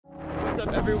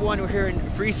up, everyone? We're here in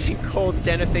freezing cold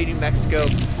Santa Fe, New Mexico.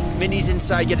 Minnie's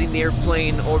inside getting the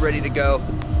airplane all ready to go.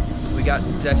 We got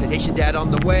citation data on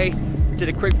the way. Did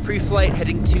a quick pre-flight,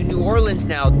 heading to New Orleans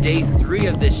now, day 3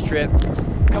 of this trip.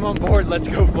 Come on board, let's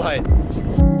go fly.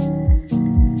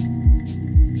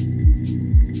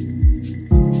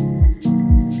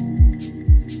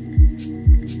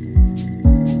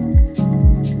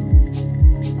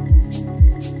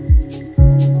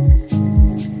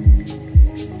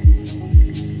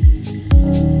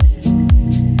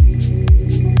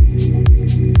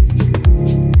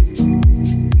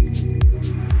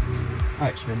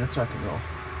 Alright, Schmidt, let's rock and roll.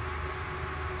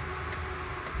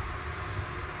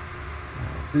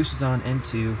 Boost is on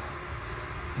N2.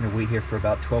 Gonna wait here for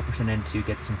about 12% N2,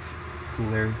 get some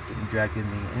cool air getting dragged in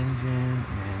the engine,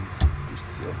 and boost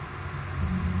the fuel.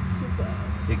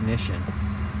 Ignition.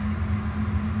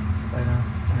 Light off,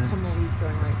 temps. Tumbleweeds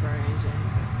going right for our engine.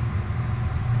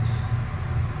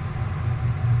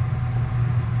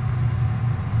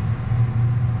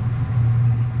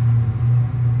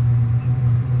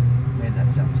 That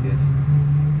sounds good.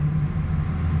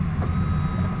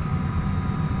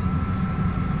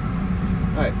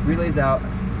 Alright, relays out.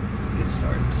 Good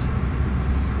start.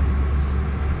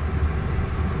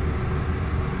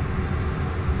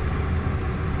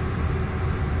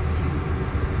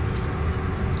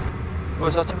 What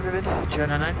was altimeter bid?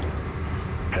 2099?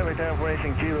 Traffic Town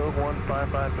Racing Kilo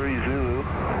 1553 Zulu,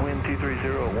 wind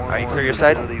 230 Are you clear your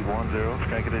side? 10,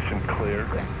 sky condition clear.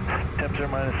 Temperature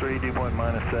 -3, dew point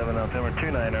 -7, altimeter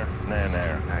 29er, nan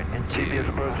air. Alright, N2. GPS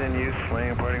approach in use,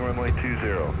 landing and parting runway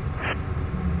 20.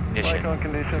 Ignition. Flight on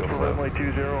conditions Fuel for flow. runway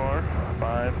 20 are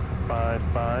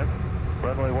 555,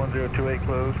 runway 1028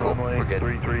 closed, Cool, runway we're good.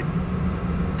 33.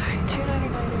 Alright,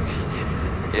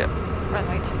 299er. Yep.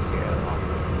 Runway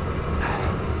 20.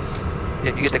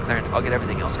 If you get the clearance, I'll get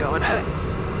everything else going. Okay.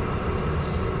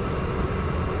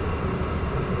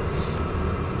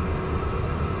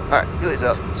 Alright, relays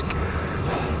up.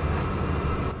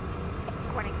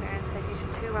 Morning clearance, citation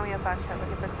 2, Romeo Foxtrot,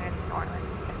 looking for clearance to New Orleans.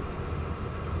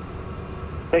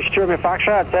 Station 2, Romeo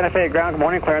Foxtrot, Santa Fe ground, good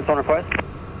morning, clearance on request.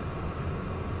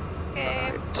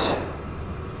 Okay.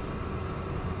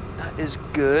 That is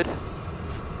good.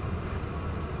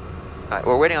 Alright,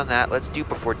 we're waiting on that. Let's do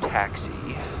before taxi.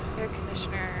 Air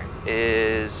conditioner.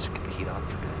 Is get the heat on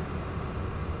for good.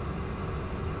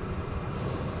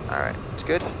 Alright, it's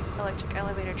good. Electric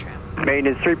elevator trim.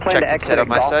 Maintenance 3, plan Checked to and exit set on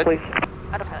my exhaust, side. please.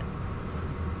 Autopilot.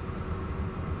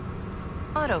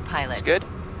 Autopilot. It's good.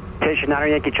 Station 9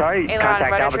 Yankee Charlie, Aileron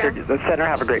contact rudder Albuquerque the center,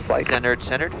 have a great flight. Centered.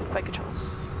 Flight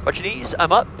controls. Watch your knees.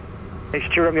 I'm up. Station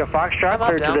 2, Romeo Foxtrot, I'm up,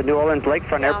 clear to down. the New Orleans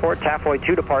Lakefront Down. Airport, Tafoy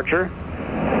 2 departure.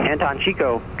 Anton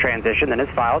Chico transition, then is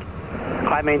filed.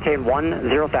 Climb maintain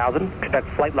 10,000, expect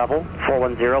flight level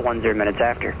 410, 10 minutes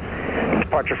after.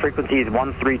 Departure frequency is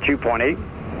 132.8,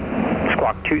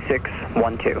 squawk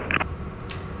 2612.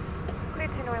 Clear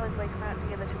to New Orleans Lakefront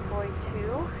via the Tafoy 2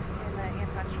 in the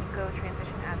Anton Chico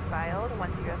transition as filed,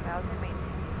 10,000, maintain.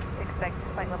 Expect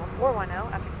flight level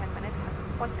 410 after 10 minutes,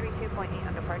 132.8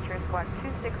 on departure, squawk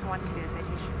 2612,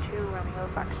 citation 2, Romeo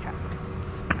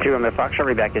Foxtrot. 2 Romeo Foxtrot,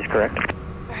 readback is correct.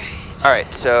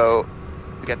 Alright, so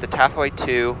we got the Tafoy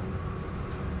 2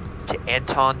 to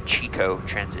Anton Chico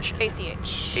transition.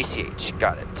 ACH. ACH,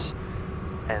 got it.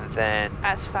 And then,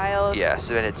 As filed. yeah,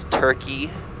 so then it's Turkey.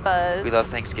 Buzz. We love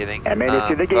Thanksgiving. And maybe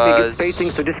they gave me good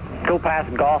spacing, so just go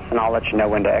past golf and I'll let you know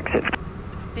when to exit.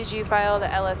 Did you file the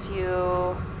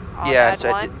LSU? Yeah, All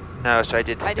so one? I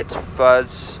did, I did- it's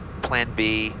Fuzz, Plan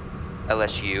B,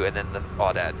 LSU, and then the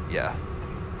Audad, yeah.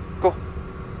 Cool.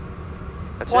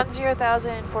 That's it.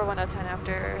 10,000, 410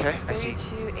 after. Okay, I see.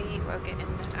 328, we'll get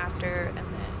in after, and then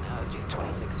I'll do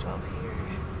 2612 here.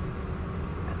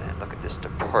 And then look at this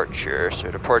departure.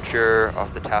 So departure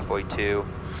off the Tafoy 2.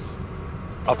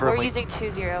 Off We're runway- using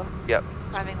 20. Yep.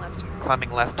 Climbing left turn.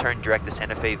 Climbing left turn, direct to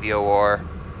Santa Fe VOR.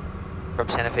 From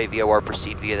Santa Fe VOR,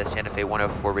 proceed via the Santa Fe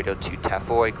 104 radio to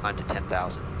Tafoy, climb to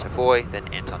 10,000. Tafoy, then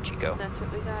Anton Chico. That's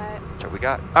what we got. That's what we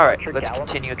got. All right, Departure let's Gallup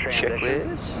continue with the transition.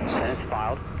 checklist. Then it's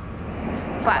filed.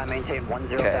 Climb Flaps. maintain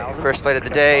 10,000. Okay, first flight of the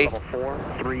day. Level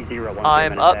 430, 10 I'm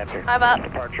minutes up. after. I'm up.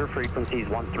 Departure frequencies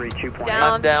 132.8.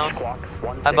 Down. I'm down. Squawk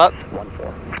I'm up.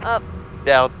 1614. Up,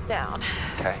 Down. down.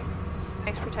 Okay,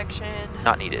 Nice protection.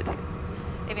 not needed.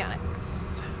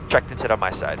 Avionics. Checked and set on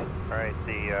my side. Alright,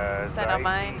 the Set on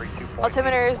mine.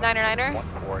 Altimeter is 9er.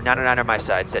 909 on my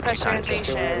side, set 2 times.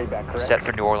 Pressurization. Set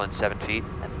for New Orleans, 7 feet.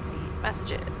 7 feet.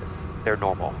 Messages. They're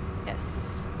normal.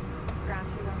 Yes. Ground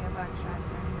 2, Romeo Foxtrot,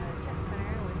 starting at Jet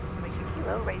Center with information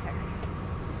Kilo, ready taxi.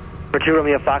 For 2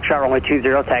 Romeo Foxtrot, runway 20,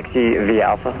 taxi via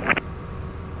Alpha.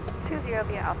 20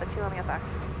 via Alpha 2 Romeo Fox.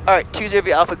 All right, 20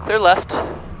 via Alpha, clear left.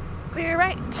 Clear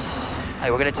right. All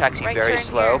right, we're gonna taxi Right very turn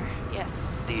slow. here. Yes.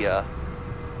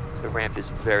 The ramp is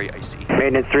very icy.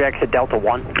 Maintenance 3 exit Delta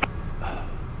 1. Very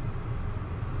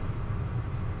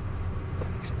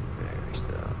slow.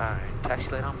 All right, taxi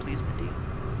light on, please, Mindy.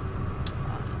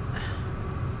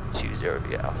 20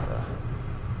 via Alpha.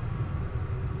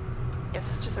 Yes,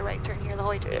 it's just a right turn here the whole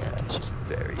way to the Yeah, end. it's just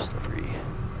very slippery.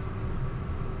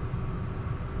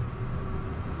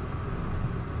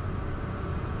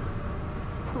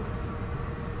 Whew.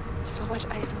 So much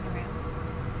ice on the ramp.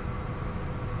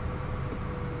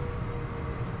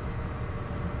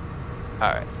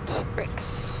 All right.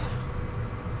 Brakes.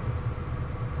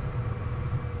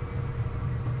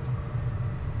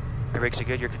 My brakes are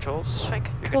good. Your controls. My Your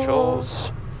controls.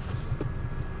 controls.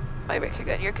 My brakes are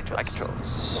good. Your controls. My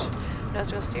controls.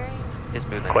 Nose wheel steering. Is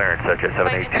moving. Clearance, subject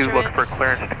 782, look for instruments.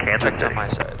 clearance to Kansas Checked City. on my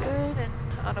side. Good, and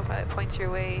autopilot points your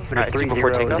way. All right, super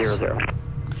 4 takeoffs. 3000.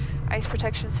 Ice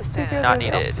protection system. Not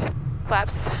needed.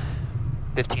 Flaps.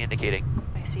 15 indicating.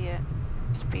 I see it.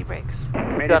 Speed brakes.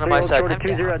 Gun on my side. Short of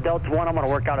 20 Delta 1, I'm going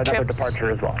to work out another Trips.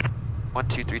 departure as well. 1,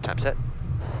 2, 3 times set.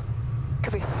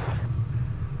 Copy.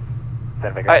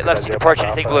 Alright, left seat departure,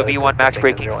 anything below V1, max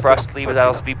braking, thrust, lever,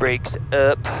 idle, speed brakes,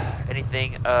 up.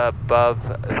 Anything above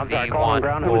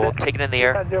V1, we'll take it in the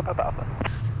air.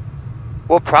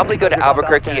 We'll probably go to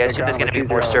Albuquerque. I assume there's going to be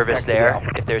more service there.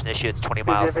 If there's an issue, it's 20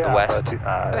 miles to the west.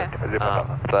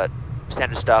 But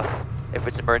standard stuff. If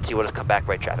it's emergency, we'll just come back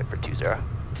right traffic for 20.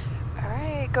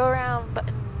 Alright, go around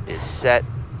button. Is set,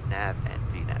 nav, and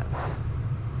VNav.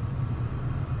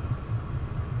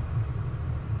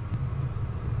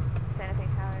 Santa Fe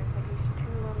Tower, citation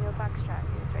 2 Romeo Foxtrot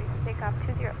is ready for takeoff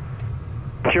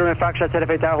 20. Sherman Foxtrot Santa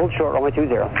Fe Tower, hold short, runway 20.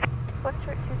 One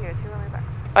short 20, 2 Romeo Fox.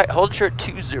 Alright, hold short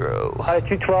 20.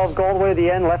 212, go all the way to the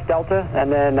end, left Delta,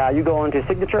 and then you go into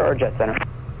Signature or Jet Center?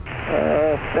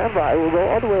 Stand by, we'll go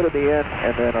all the way to the end,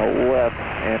 and then a left,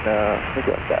 and we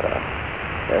got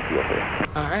that fuel here.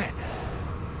 Alright.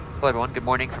 Hello everyone, good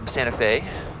morning from Santa Fe.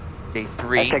 Day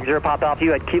 3. Take 0, pop off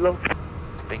you at Kilo.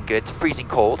 It's been good. It's freezing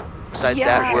cold. Besides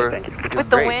Yeah. that, we're Thank you. doing With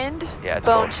the great. wind, Yeah, it's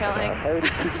bone cold. chilling.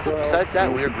 Besides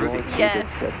that, we are groovy. Yes.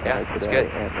 Yeah, it's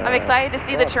good. I'm excited to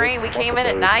see the terrain. We came in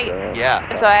at night, Yeah,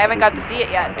 and so I haven't got to see it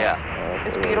yet. yeah.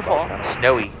 It's beautiful.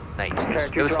 Snowy night.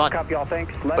 It was fun. Copy all,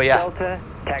 thanks. Left But yeah. Delta,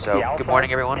 taxi So, Alpha, good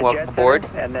morning, everyone. and Welcome Jet aboard.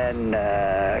 Center, and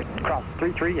then cross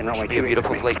 33 and runway Should be a 28.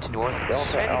 beautiful flight to New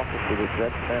Orleans. Ready? Alpha to the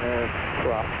Jet Center,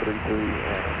 cross 33,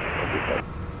 and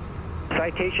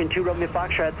Citation 2 Romeo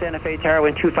Foxtrot Santa Fe Tower,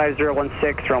 wind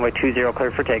 25016, runway 20, clear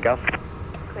for takeoff.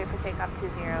 Clear for takeoff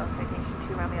 20, citation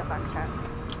 2 Romeo Foxtrot.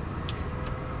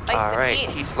 Lights Alright,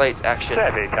 and Heath Lights action.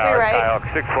 Santa Fe Tower, right. dial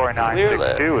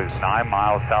 64962 is 9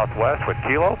 miles southwest with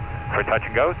Kilo for touch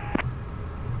and goes.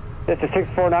 This is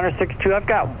 64962. I've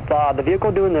got the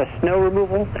vehicle doing the snow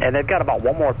removal, and they've got about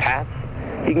one more pass.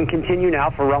 You can continue now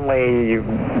for runway,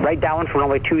 right down for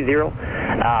runway 20.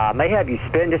 May have you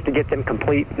spin just to get them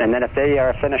complete, and then if they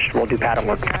are finished, we'll do pattern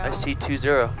work. I see 20.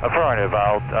 Affirmative,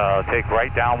 I'll take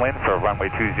right downwind for runway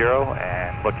 20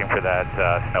 and looking for that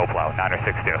snowplow,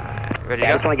 9062. Ready Yeah,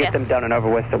 I to just go? want to get them done and over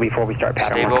with so before we start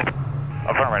pattern Stable. work.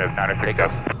 Affirmative, 9062. Take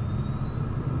off.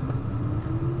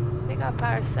 Takeoff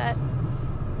power set.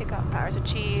 Takeoff powers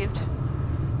achieved.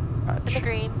 In the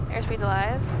green. Airspeed's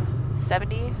alive.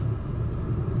 70.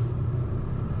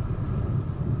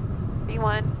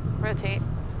 V1. Rotate.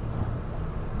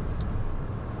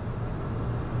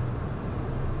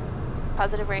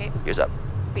 Positive rate. Gears up.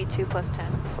 V2 plus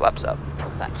 10. Flaps up.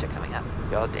 Flaps are coming up.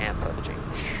 Y'all damn change.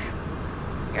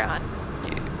 You're on.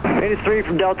 Maintenance 3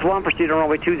 from Delta 1, proceed on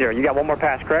runway 20. You got one more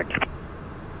pass, correct?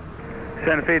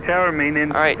 Santa Fe Tower,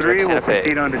 maintenance All right, 3, Santa we'll Fe.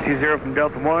 proceed on to 20 from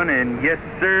Delta 1, and yes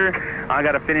sir, I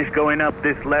gotta finish going up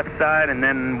this left side, and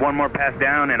then one more pass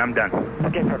down, and I'm done.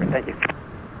 Okay, perfect, thank you.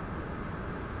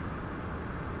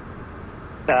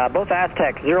 Both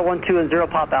Aztecs, 012 and 0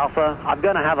 Pop Alpha, I'm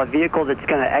going to have a vehicle that's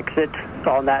going to exit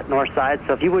on that north side,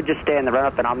 so if you would just stay in the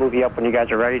run-up and I'll move you up when you guys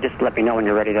are ready, just let me know when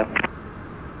you're ready to.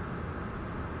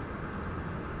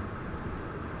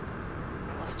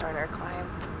 We'll start our climb.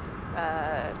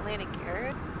 Landing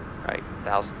gear. Right,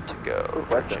 1,000 to go.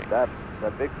 Question, that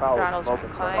big pile Throttles of smoke in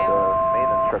for front climb. of the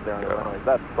maintenance truck there on the runway, is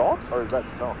that salt or is that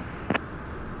snow?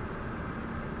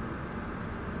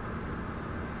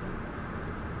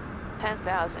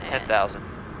 $10,000. 10,000.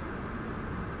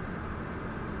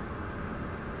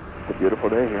 It's a beautiful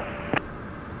day here.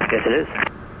 Yes, it is.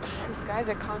 These guys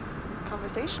are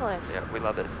conversationalists. Yeah, we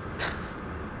love it.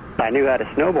 If I knew how to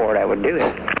snowboard, I would do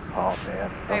this. Oh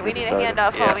man. Alright, we need a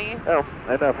handoff, Yeah. homie. Oh,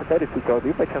 and for 32 code, do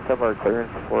you by chance have our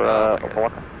clearance for Oh, my God.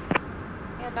 Oaxaca?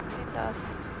 Handoff, handoff.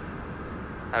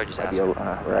 I would just ask.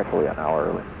 We're actually an hour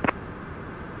early.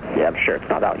 Yeah, I'm sure it's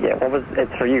not out yet. What was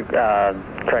it's for you?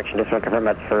 Correction, just want to confirm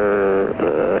that's for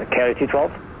the Coyote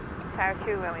 212. Tower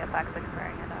 2, Romeo Fox, looking for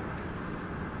hand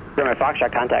up. Romeo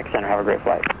Foxtrot, contact center. Have a great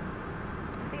flight.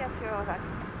 CF2 Romeo Fox.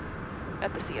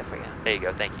 At the CF for you. There you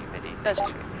go. Thank you, Mindy. That's true.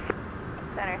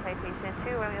 Center citation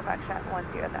 2, Romeo Foxtrot,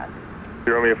 10,000.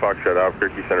 Romeo Foxtrot,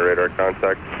 Albuquerque Center radar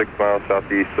contact 6 miles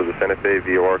southeast of the Santa Fe,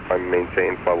 VOR, climb and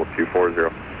maintain, level 240.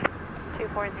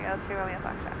 240 to Romeo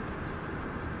Foxtrot.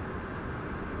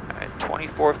 Alright,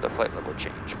 24th, the flight level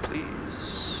change,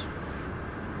 please.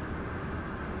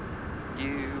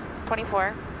 You.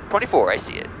 24. 24, I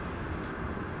see it.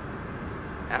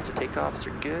 After takeoffs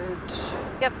are good.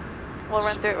 Yep. We'll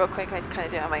run through it real quick. I kind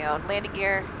of did it on my own. Landing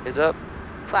gear, Is up.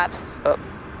 flaps, Up.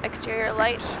 exterior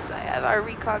lights. I have our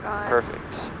recog on.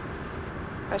 Perfect.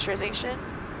 Pressurization.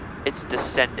 It's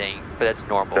descending, but that's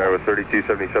normal. Tower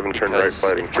 3277, turn right, Because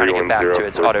flighting it's trying to get back 310. to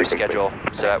its auto schedule,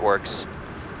 so that works.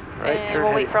 And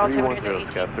we'll wait for altimeters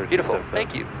at 18. Beautiful,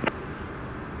 thank you.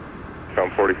 Come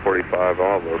 4045,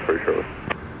 I'll have low pretty shortly.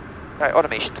 Alright,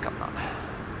 automation's coming on.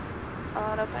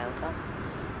 Autopilot's on.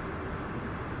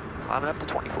 Climbing up to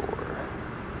 24. Come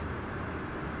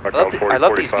I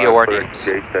love these 4045, VOR clear, names.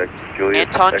 J-Tech, Juliet,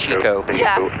 Anton Echo, Chico. Tango,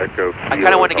 Yeah. Echo, I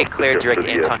kinda wanna get cleared direct to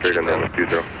Anton straight on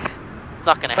Chico. 20. It's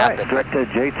not gonna happen. Direct to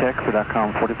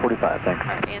JTech.com 4045, thanks.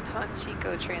 Our Anton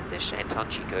Chico transition. Anton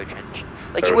Chico change.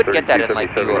 Like you wouldn't get that in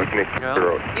like New York, you know?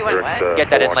 You want what? Get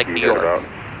that in like New York.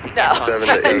 No. 7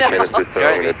 to 8 No. minutes or so,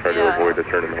 I'm going to try to Yeah. avoid the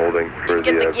turn and holding for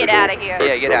Get the... the get out of here.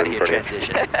 Yeah, get out of here,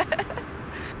 transition.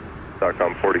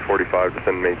 .com 4045, descend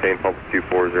and maintain, pump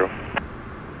 240.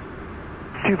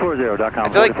 240.com I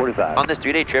feel like 4045. on this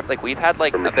 3-day trip, like we've had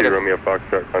like Number a bit 2 of Romeo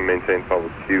Foxtrot, climb maintain,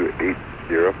 pump 280.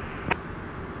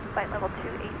 Flight level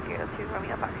 280 to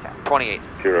Romeo Foxtrot. 28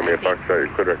 2 Romeo I see. Foxtrot, you're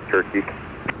clear direct Turkey.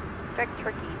 Direct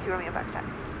Turkey to Romeo Foxtrot.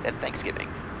 and Thanksgiving.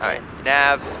 Alright,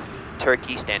 nav,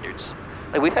 Turkey, standards.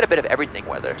 Like we've had a bit of everything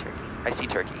weather. I see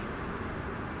Turkey.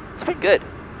 It's been good.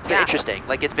 It's been Yeah. interesting.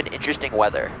 Like it's been interesting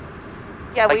weather.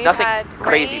 Yeah, Like, we've nothing had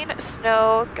crazy. rain,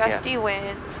 snow, gusty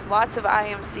winds, lots of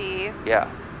IMC. Yeah.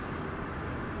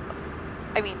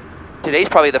 I mean, Today's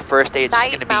probably the first day it's just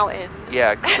night gonna be mountains.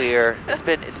 yeah, clear. it's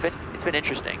been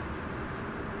interesting.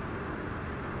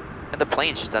 And the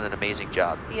plane's just done an amazing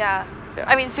job. Yeah. Yeah.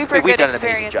 I mean, super We've good done an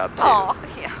amazing experience. job, too.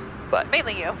 Oh, yeah. But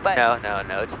Mainly you, but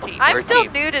no, it's a team. I'm We're a still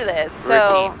team. new to this, We're a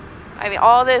so team. I mean,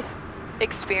 all this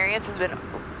experience has been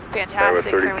Tower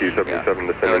fantastic for me. 3277,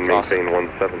 Yeah. descend No, and it's awesome.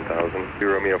 maintain 17,000. 2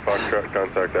 Romeo Foxtrot,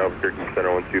 contact Albuquerque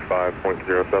Center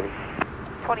 125.07.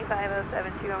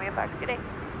 2507 to Romeo Fox. Good day.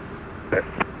 Okay.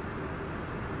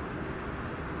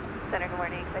 Center, good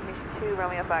morning. Citation 2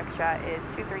 Romeo Foxtrot is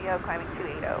 230, climbing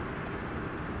 280.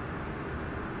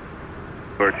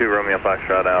 Number 2 Romeo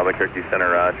Foxtrot, Albuquerque Center,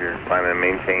 roger. Climb and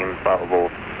maintain, flight level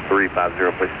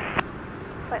 350, please.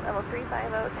 Flight level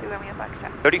 350 to Romeo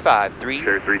Foxtrot. 35, 3.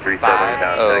 Share 337, Five.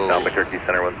 contact Oh. Albuquerque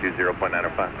Center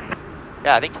 120.905.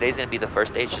 Yeah, I think today's gonna be the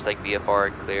first day. It's just like VFR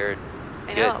and clear.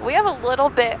 I Good. know. We have a little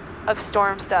bit of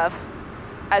storm stuff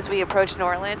as we approach New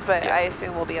Orleans, but Yeah. I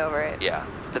assume we'll be over it. Yeah.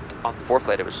 But on the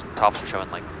flight, it was tops were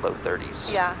showing like low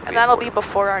 30s. Yeah, It'll and that'll be affordable.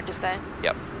 before our descent.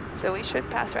 Yep. So we should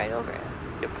pass right over it.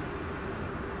 Yep.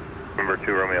 Number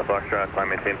 2 Romeo Foxtrot, climb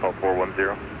maintain, fault 410.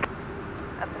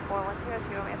 Up to 410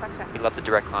 to Romeo Foxtrot. We love the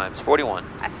direct climbs. 41.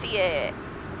 I see it.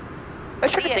 I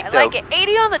was See trying to it. think I though. like it.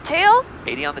 80 on the tail?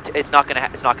 80 on the. It's not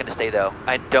gonna stay though.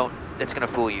 I don't. It's gonna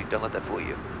fool you. Don't let that fool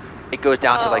you. It goes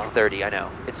down to Oh. like 30. I know.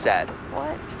 It's sad.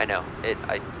 What? I know.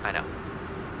 I know.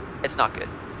 It's not good.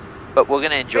 But we're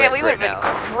gonna enjoy Man, it we right would have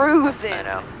now. been cruising. I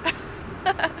know.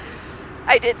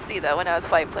 I did see though when I was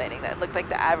flight planning that it looked like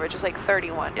the average was like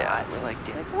 31 Yeah. knots. We're like,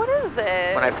 damn. Like, what is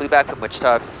this? When I flew back from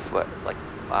Wichita, what, like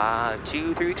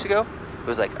 2-3 weeks ago, it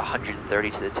was like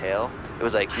 130 to the tail. It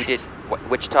was like we did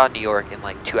Wichita, New York in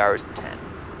like 2 hours and 10.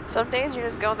 Some days you're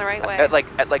just going the right way. At like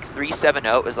 370,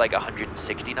 it was like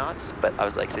 160 knots. But I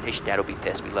was like, Citation Dad will be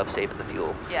pissed. We love saving the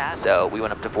fuel. Yeah. So we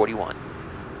went up to 41.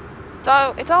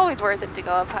 It's always worth it to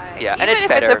go up high. Yeah, Even and it's if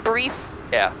better. it's a brief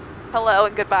Yeah. hello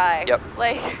and goodbye. Yep.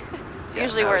 Like, it's Yeah,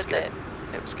 usually no, was worth good. it.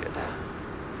 It was good.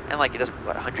 And like it doesn't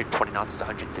 120 knots is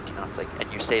 150 knots. Like, and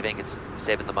you're saving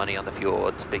the money on the fuel.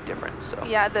 It's a big difference. So.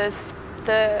 Yeah,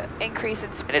 the increase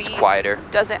in speed And it's quieter.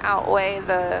 doesn't outweigh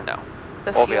the No.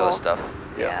 the All fuel. the other stuff.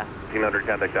 Yeah. 1500,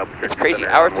 contact Albuquerque It's crazy.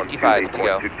 Center Hour on 55 to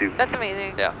go. 128.22. That's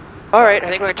amazing. Yeah. All right. I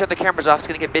think we're gonna turn the cameras off. It's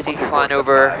gonna get busy flying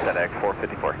over FedEx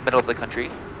 454. middle of the country.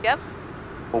 Yep.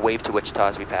 We'll wave to Wichita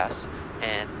as we pass,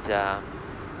 and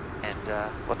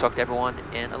we'll talk to everyone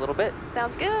in a little bit.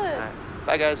 Sounds good. All right.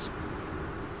 Bye, guys.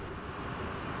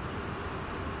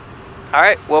 All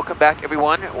right, welcome back,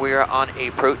 everyone. We are on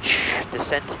approach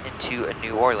descent into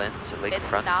New Orleans,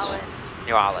 lakefront.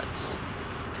 New Orleans.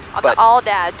 On the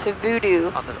Aldad to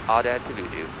Voodoo. On the Aldad to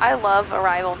Voodoo. I love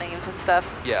arrival names and stuff.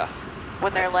 Yeah.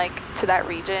 When they're like to that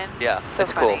region. Yeah, so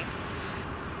it's funny. cool.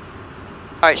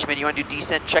 All right, Shmin, you want to do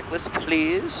descent checklist,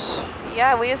 please?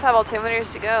 Yeah, we just have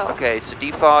altimeters to go. Okay, so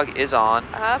defog is on.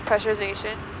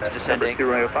 Pressurization. It's descending. 2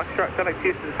 Romeo Foxtrot, contact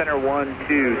Houston Center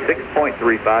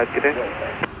 126.35, good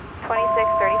day.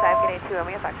 2635, good day, 2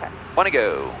 Romeo Foxtrot. Want to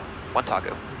go. One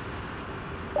taco.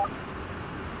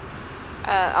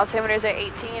 Altimeters at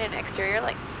 18 and exterior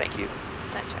lights. Thank you.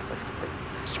 Descent checklist complete.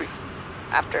 Sweet.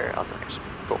 After altimeters.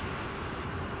 Cool.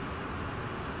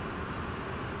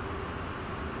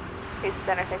 Houston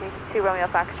Center, citation 2 Romeo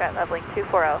Foxtrot, leveling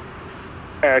 240.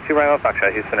 2 Romeo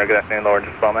Foxtrot, Houston Center, good afternoon, Lawrence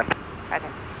Spellman.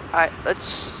 Roger. Alright,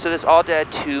 so there's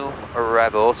Aldad to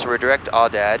arrival, so we're direct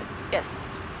Aldad. Yes.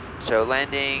 So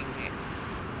landing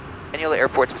any other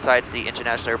airports besides the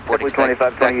international airport, Expect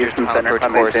expect vectors to final approach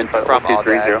course from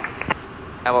Aldad.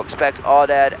 And we'll expect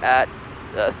Aldad at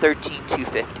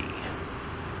 13250.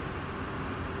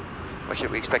 Or should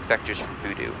we expect vectors from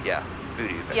Voodoo? Yeah,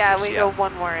 Voodoo vectors. Yeah, we go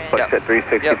one more in. Yep. At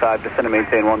 365, descend and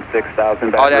maintain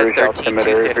 16,000. Aldad at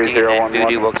 13250, and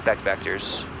Voodoo will expect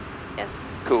vectors. Yes.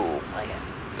 Cool. Like it.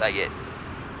 Like it.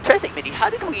 I'm trying to think, Mindy, how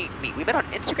did we meet? We met on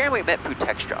Instagram or we met through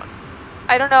Textron?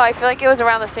 I don't know, I feel like it was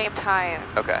around the same time.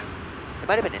 Okay. It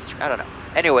might have been Instagram, I don't know.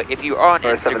 Anyway, if you are on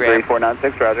Instagram,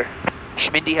 73496, roger.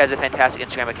 Schmindy has a fantastic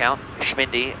Instagram account,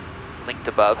 Schmindy, linked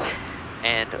above,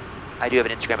 and I do have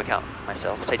an Instagram account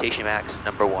myself, Citation Max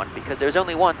 #1, because there's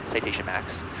only one Citation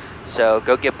Max. So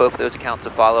go give both of those accounts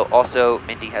a follow. Also,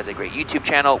 Mindy has a great YouTube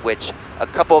channel, which a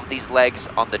couple of these legs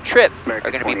on the trip are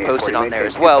going to be posted on there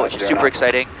as well, which is super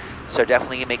exciting. So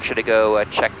definitely make sure to go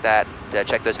check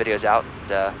those videos out.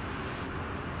 And,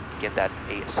 give that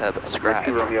a subscribe.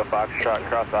 2 Romeo Foxtrot,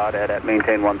 cross Aldad at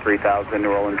maintain 13,000, New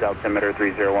Orleans altimeter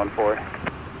 3014.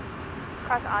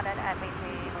 Cross Aldad at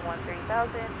maintain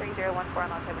 13,000, 3014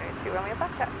 on altimeter 2 Romeo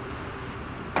Foxtrot.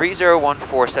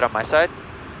 3014 set on my side.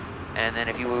 And then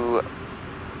if you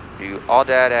do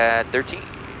Aldad at 13,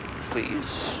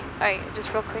 please. Alright,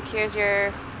 just real quick, here's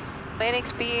your landing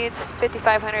speeds,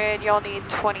 5,500, you'll need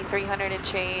 2,300 and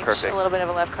change. Perfect. A little bit of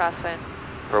a left crosswind.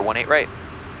 For 18 right.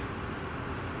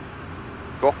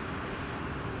 Cool.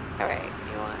 Alright,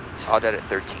 you want... Aldad at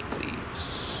 13,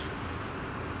 please.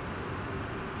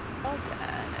 Aldad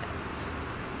at...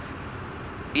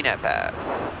 VNet path.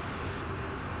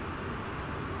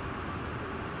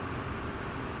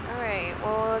 Alright,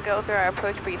 we'll go through our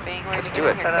approach briefing. We're Let's gonna do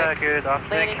it. Here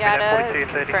quick. Landing data is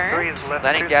confirmed.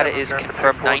 Landing data is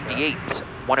confirmed 98,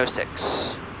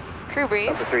 106. Crew brief.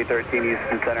 313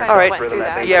 Houston Center. All right. Went through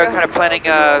that. Yeah, we're kind of planning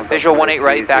visual 18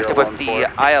 right, backed up with the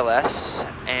ILS,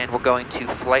 and we're going to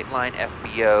Flightline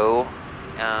FBO.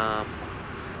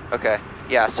 Okay,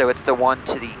 yeah, so it's the one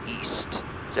to the east.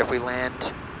 So if we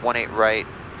land 18 right,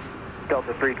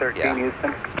 Delta 313 yeah,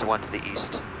 Houston. it's the one to the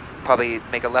east. Probably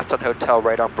make a left on Hotel,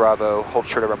 right on Bravo, hold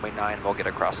short of runway 9, and we'll get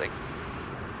a crossing.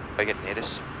 Are you getting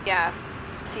Natus? Yeah,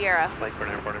 Sierra.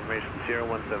 Lakefront Airport information, Sierra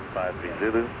 175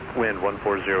 Zulu, wind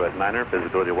 140 at 9er,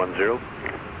 visibility 10.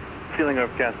 Ceiling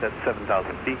overcast at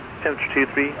 7,000 feet, temperature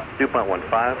 23, dew point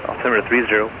 15, altimeter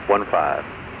 3015.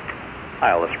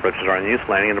 ILS approaches are in use,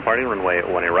 landing and departing, runway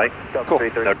 18 right. Cool,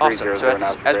 awesome, so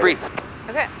that's as brief.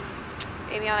 Okay.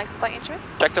 Avionics flight insurance.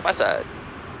 Check to my side.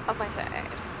 On my side.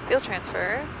 Field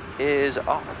transfer. Is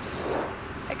off.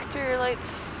 Exterior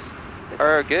lights.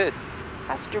 Are good.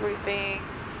 Passenger briefing.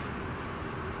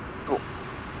 Cool.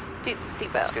 Seats and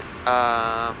seatbelts. That's good.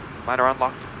 Mine are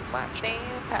unlocked. Latched. Same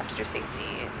passenger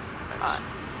safety Nice. on.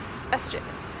 Messages.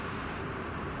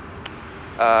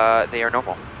 They are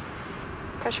normal.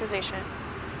 Pressurization.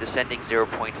 Descending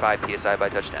 0.5 psi by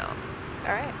touchdown.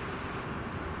 Alright.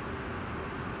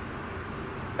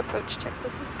 Approach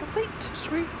checklist is complete.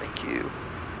 Sweet, thank you.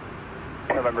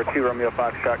 November 2 Romeo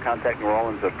Foxtrot, contact New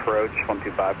Orleans approach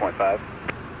 125.5.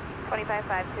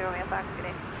 2552 Romeo Fox, good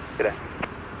day. Good day.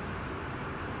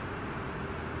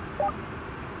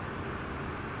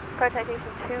 Approach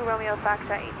citation 2 Romeo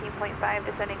Foxtrot 18.5,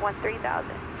 descending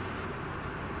 13,000.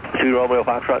 2 Romeo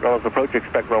Foxtrot, North approach,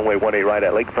 expect runway 18 right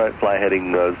at Lakefront, fly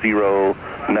heading 090,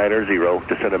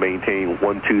 descend and maintain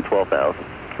 12,000.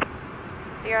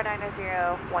 090,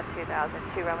 12,000,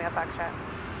 2 Romeo Foxtrot.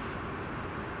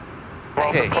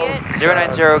 Okay,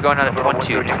 090 going on at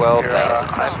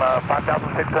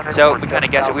 12,000. So we kind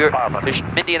of guessed it.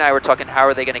 Mindy and I were talking, how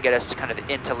are they going to get us kind of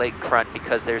into Lakefront,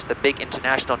 because there's the big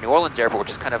international New Orleans airport,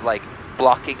 which is kind of like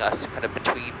blocking us kind of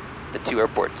between the two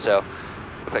airports. So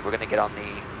looks like we're going to get on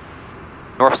the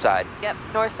North side. Yep,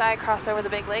 north side, cross over the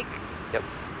big lake. Yep.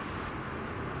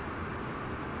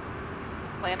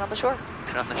 Land on the shore.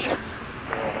 And on the shore.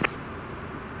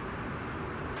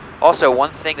 Also,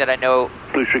 one thing that I know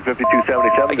Blue Streak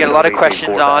 5277. I get a lot of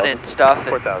questions on and stuff. And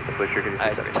 4000, Blue Streak I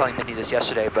was 5277. telling Mindy this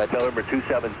yesterday, but November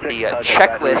 276. the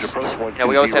checklist,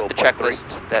 we always have the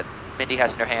checklist that Mindy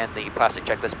has in her hand, the plastic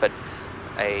checklist, but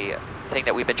a thing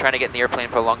that we've been trying to get in the airplane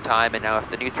for a long time, and now with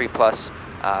the new 3 Plus,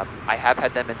 I have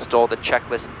had them install the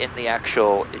checklist in the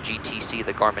actual GTC,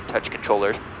 the Garmin touch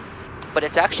controllers. But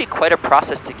it's actually quite a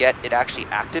process to get it actually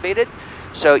activated.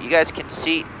 So you guys can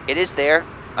see it is there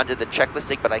under the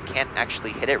checklisting, but I can't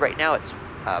actually hit it right now. It's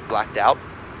blacked out.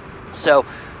 So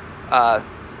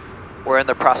we're in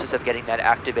the process of getting that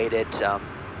activated.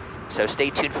 So stay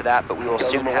tuned for that, but we will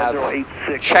soon have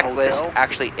checklist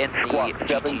actually in the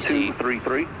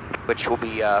GTC, which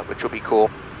will be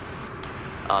cool.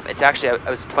 It's actually,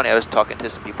 I was talking to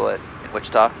some people in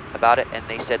Wichita about it, and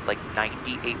they said like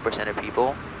 98% of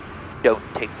people don't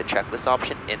take the checklist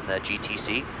option in the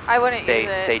GTC. I wouldn't use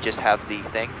it. They just have the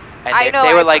thing. And I know,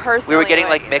 they were I like, we were personally getting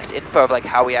wouldn't like mixed info of like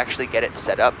how we actually get it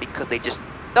set up, because they just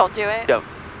don't do it. don't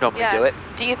normally do it.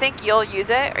 Do you think you'll use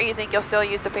it, or you think you'll still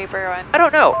use the paper one? I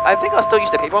don't know. I think I'll still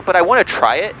use the paper one, but I want to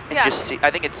try it and just see.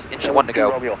 I think it's interesting one to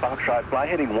go. Romeo Foxtrot, fly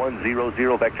heading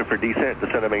 100, vector for descent,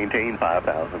 descend and maintain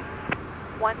 5,000.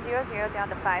 100 down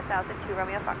to 5,000 to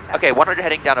Romeo Foxtrot. Okay, 100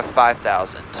 heading down to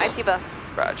 5,000. I see both.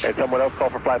 Raj. And someone else call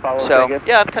for flight follow? So,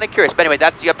 yeah, I'm kind of curious. But anyway,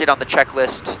 that's the update on the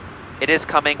checklist. It is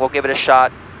coming. We'll give it a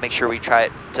shot. Make sure we try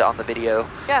it on the video.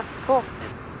 Yeah, cool.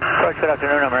 Good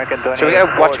afternoon, American 20. So we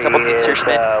got to watch a couple things here,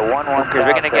 Schmidt. Because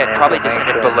we're going to get probably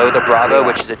descended below the Bravo,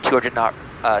 which is a 200 knot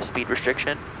speed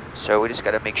restriction. So we just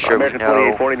got to make sure we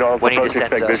know when he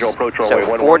descends us. So 4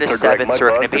 to 7, so we're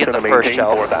going to be in the first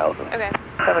shelf. Okay.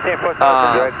 17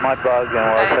 direct mud bug.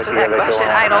 Answer that question,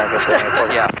 I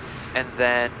don't. Yeah. And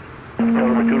then...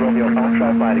 November 2 Romeo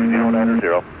Foxtrot, flighting 090.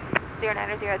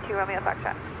 090 to Romeo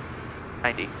Foxtrot.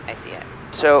 90. I see it.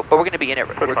 So, but we're going to be in it.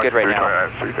 We're good right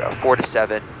now. 4 to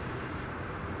 7.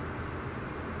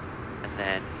 And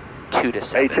then 2 to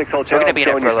 7. 86 So Hotel, we're going to be in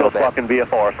it for a little bit. Squawking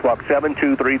VFR, squawk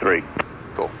 7233.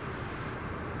 Cool.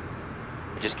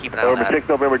 Just keep an eye on November that. 6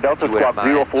 November Delta, squawk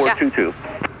 0422.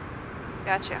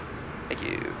 Gotcha. Thank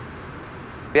you.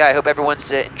 Yeah, I hope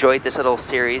everyone's enjoyed this little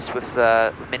series with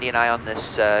Mindy and I on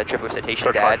this trip with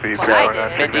Citation Dad. Well, I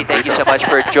did. Mindy, thank you so much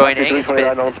for joining.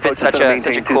 It's been such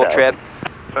a cool trip.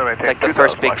 It's like the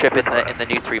first big trip in the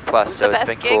new 3 Plus, so it's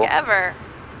been cool. The best gig ever.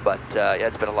 But yeah,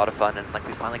 it's been a lot of fun, and like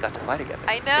we finally got to fly together.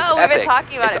 I know, we've been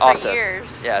talking about it for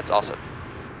years. Yeah, it's awesome.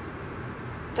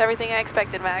 It's everything I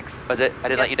expected, Max. Was it? I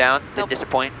didn't let you down? Nope. Didn't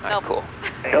disappoint? All right, Nope. cool.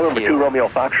 November 2 Romeo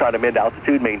Foxtrot, amend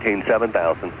altitude, maintain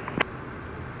 7,000.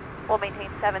 We'll maintain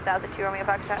 7,000 to Romeo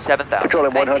Foxtrot. 7,000. Control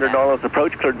at I see 100 that. dollars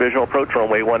approach, cleared visual approach,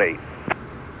 runway 18.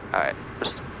 Alright,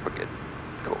 we're good.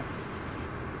 Cool.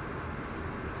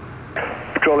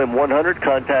 Control in 100,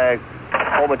 contact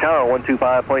Holman Tower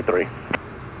 125.3.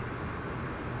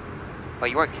 Well,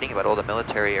 you weren't kidding about all the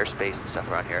military airspace and stuff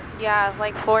around here. Yeah,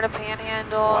 like Florida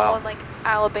Panhandle Wow. and like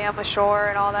Alabama shore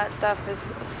and all that stuff is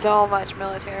so much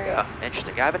military. Yeah,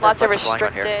 interesting. I haven't Lots done of much flying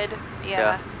around here. restricted.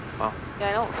 Yeah. Well, Yeah,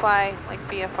 I don't fly like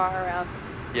VFR around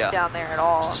yeah. down there at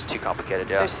all. It's just too complicated,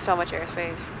 yeah. There's so much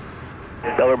airspace.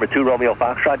 November 2 Romeo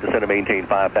Foxtrot, descend and maintain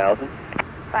 5,000.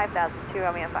 5,000 to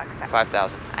Romeo Foxtrot.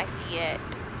 5,000. I see it.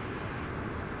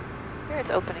 Here it's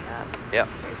opening up. Yep.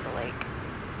 Here's the lake.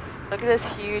 Look at this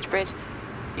huge bridge.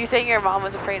 You saying your mom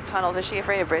was afraid of tunnels? Is she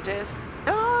afraid of bridges?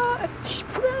 No, I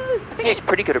think she's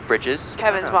pretty good at bridges.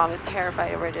 Kevin's mom is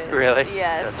terrified of bridges. Really?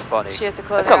 Yes. That's funny. She has to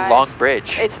close That's her a eyes. long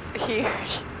bridge. It's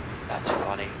huge. That's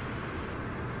funny.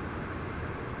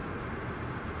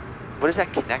 What is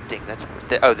that connecting? That's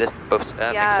this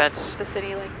makes sense. The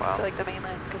city like Wow. to like the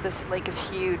mainland because this lake is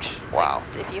huge. Wow.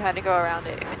 Like, if you had to go around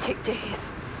it, it would take days.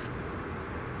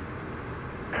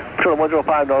 Control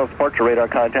 105 dollars departure radar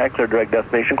contact, clear direct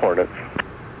destination coordinates.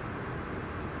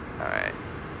 Alright.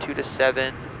 2 to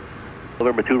 7.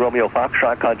 November 2 Romeo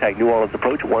Foxtrot, contact New Orleans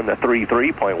approach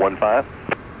 133.15.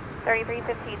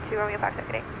 3315 to Romeo Foxtrot.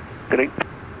 Good day. Good day.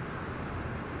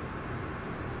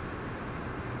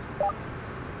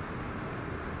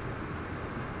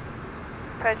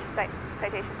 Approach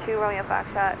citation 2 Romeo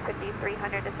Foxtrot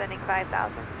 5300 descending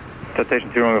 5,000.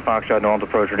 Citation 2 Romeo Foxtrot, Nolan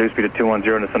approach, reduce speed to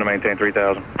 210, descend to maintain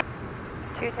 3,000.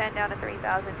 210 down to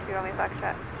 3,000 to Romeo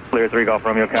Foxtrot. Clear 3 Golf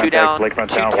Romeo, 2 contact down, Lakefront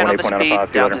Tower, 210 on the 18.95,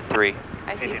 speed, down to 3.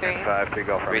 I see 3. 3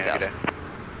 Golf Romeo, 3,000.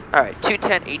 Alright,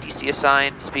 210 ATC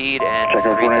assigned, speed, and Check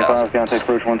out 495, 3,000. contact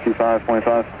approach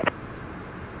 125.5.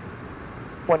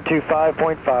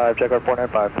 125.5, check out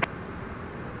 495.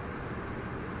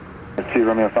 2 2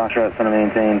 Romeo Foxtrot, center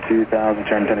maintain 2000,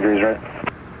 turn 10 degrees right.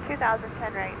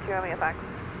 2010 right, 2 Romeo Fox.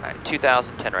 Alright,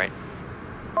 2010 right.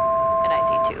 And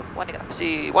I see 2. 1 to go.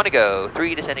 See, 1 to go.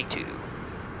 3 descending 2.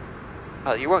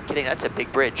 Oh, you weren't kidding. That's a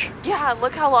big bridge. Yeah,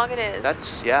 look how long it is.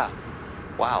 That's, yeah.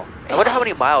 Wow. I wonder how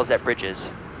many miles that bridge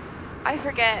is. I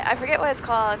forget what it's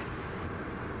called.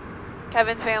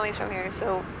 Kevin's family's from here,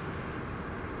 so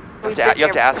You have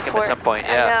to ask him at some point,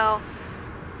 yeah. I know.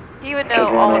 He would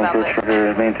know all about this.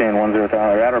 Maintain 10,000,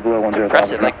 at or below 10,000.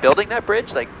 Impressive. Like building that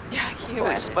bridge, like, Yeah, can you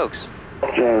holy imagine? smokes.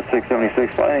 Joe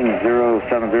 676, flying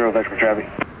 070, vector for traffic.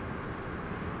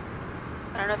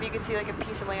 I don't know if you can see like a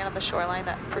piece of land on the shoreline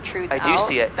that protrudes I out. do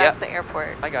see it, That's yep. the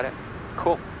airport. I got it.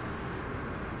 Cool.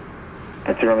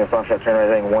 At 2 Romeo Foxtrot, turn right,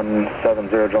 heading 170,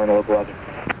 join the localizer.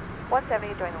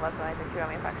 170, join the localizer, 2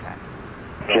 Romeo Foxtrot.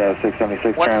 Joe 676,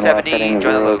 turn left, 170, heading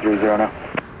join the loc. 030 now.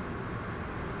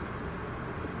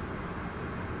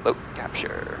 Loc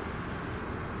capture.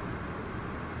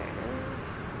 There it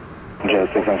is. Joe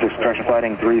 676, correction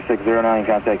flighting 3609,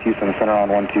 contact Houston Center on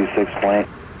 126.8.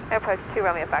 Approach 2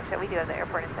 Romeo Foxtrot, we do have the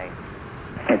airport in sight.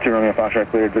 At 2 Romeo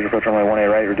Foxtrot, cleared, visual approach runway 18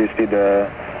 right, reduce speed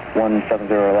to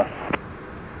 170 or less.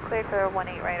 Cleared for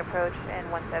 18 right approach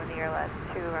and 170 or less,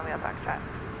 2 Romeo Foxtrot.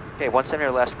 Okay, 170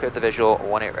 or less, cleared the visual,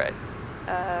 18 right.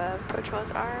 Approach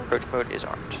mode's armed. Approach mode is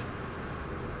armed.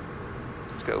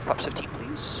 Let's go, flaps 15,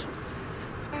 please.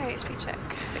 Alright, speed check.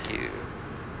 Thank you.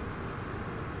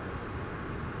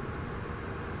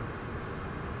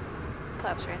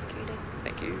 Flaps are indicating.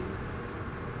 Thank you.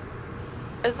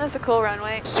 Isn't this a cool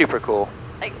runway? Super cool.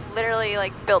 Like literally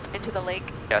like built into the lake.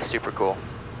 Yeah, super cool.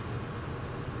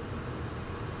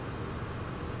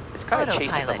 It's kind of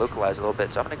chasing the localize a little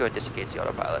bit, so I'm going to go and disengage the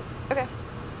autopilot. Okay.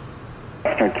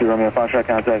 At 2 Romeo Foxtrot,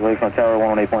 contact Lakefront Tower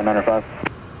 118.905.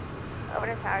 Over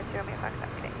to Tower 2 Romeo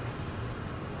Foxtrot, reading.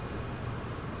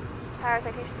 Tower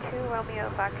citation 2 Romeo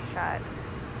Foxtrot,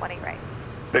 18 right.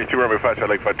 Hey, 2 Romeo Foxtrot,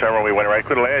 Lakefront Tower, runway 18 right,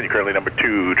 clear to land. You're currently number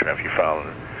 2, traffic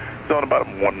following. Zone about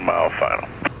 1 mile final.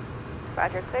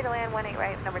 Roger, clear to land, 18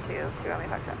 right, number 2, 2 Romeo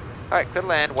Foxtrot. Alright, clear to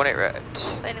land, 18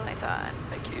 right. Landing lights on.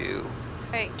 Thank you.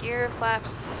 Alright, gear,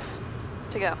 flaps,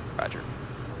 to go. Roger.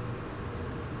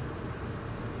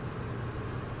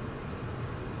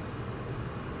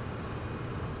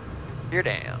 You're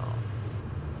down.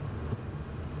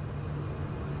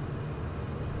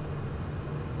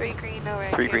 3 green, no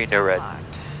red. 3 Gear's green, no red.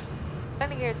 locked.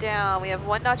 Landing gear down. We have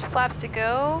 1 notch of flaps to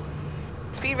go.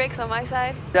 Speed brakes on my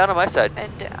side. Down on my side.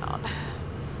 And down.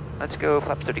 Let's go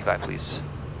flaps 35, please.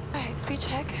 Alright, speed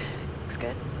check. Looks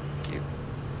good. Thank you.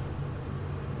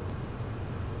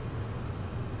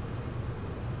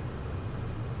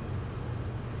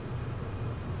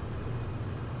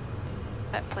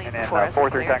 That plane And before then us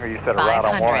 43 is clear. Tango, you said a route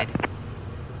on 1.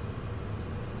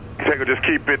 Tango, just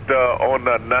keep it on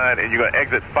 9, and you're going to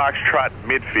exit Foxtrot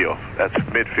midfield. That's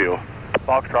midfield.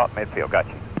 Foxtrot, midfield, got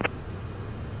you.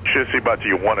 Should see about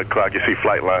your 1 o'clock. You see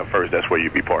flight line first. That's where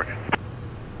you'd be parking.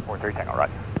 43 Tango, right.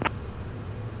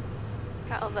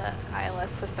 How the ILS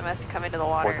system has to come into the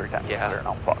water. 43 Tango, Yeah. clear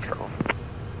on Foxtrot.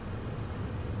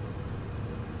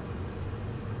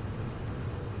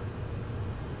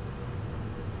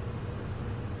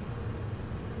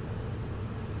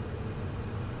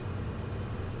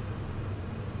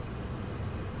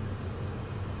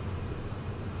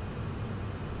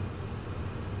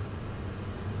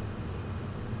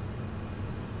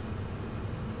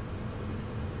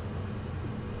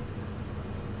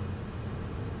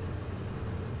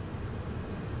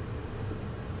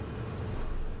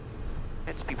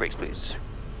 And speed brakes, please.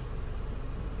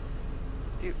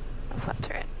 You. Flat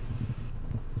turret.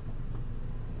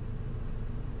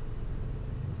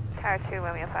 Tower 2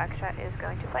 Romeo Foxtrot is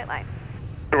going to flight line.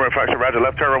 2 Romeo Foxtrot, roger.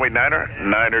 Left turn runway 9er.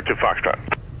 9er to Foxtrot.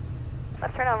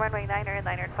 Left turn on runway 9er,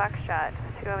 9er to Foxtrot,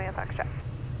 2 Romeo Foxtrot.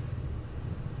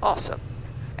 Awesome.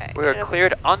 Okay, We are it'll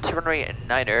cleared onto runway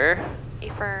 9er, be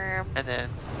firm, and then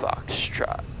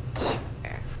Foxtrot.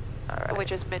 Alright.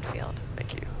 which is midfield.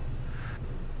 Thank you.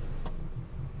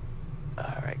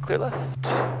 Alright, clear left.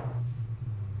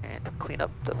 And clean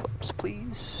up the flaps,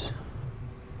 please.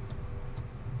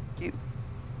 Thank you.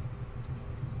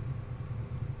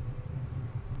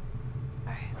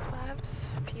 Alright, flaps,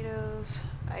 pitos,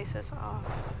 ISIS off,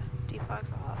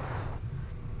 defogs off.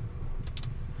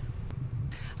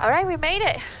 Alright, we made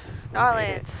it!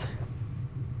 Narlands.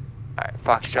 Alright,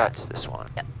 Foxtrot's this one.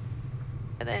 Yep.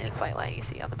 And then flight line you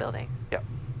see on the building. Yep.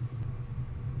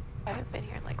 I haven't been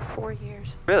here in like 4 years.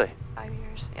 Really? 5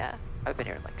 years, yeah. I've been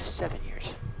here in like 7 years.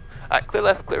 Alright, clear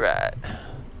left, clear right.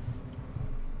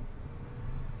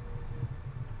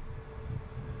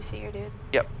 You see your dude?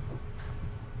 Yep.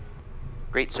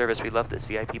 Great service. We love this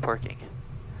VIP parking.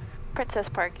 Princess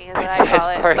parking is what Princess I call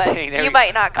it, parking, but you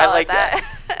might not call like it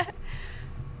that.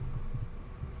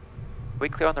 We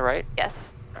clear on the right? Yes.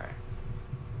 All right.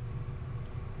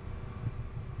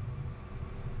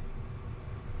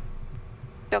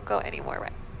 Don't go anywhere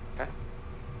right. Okay.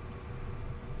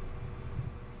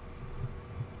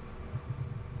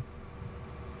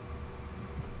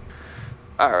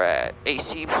 All right.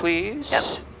 AC, please. Yep.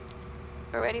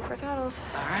 We're ready for throttles.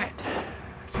 All right.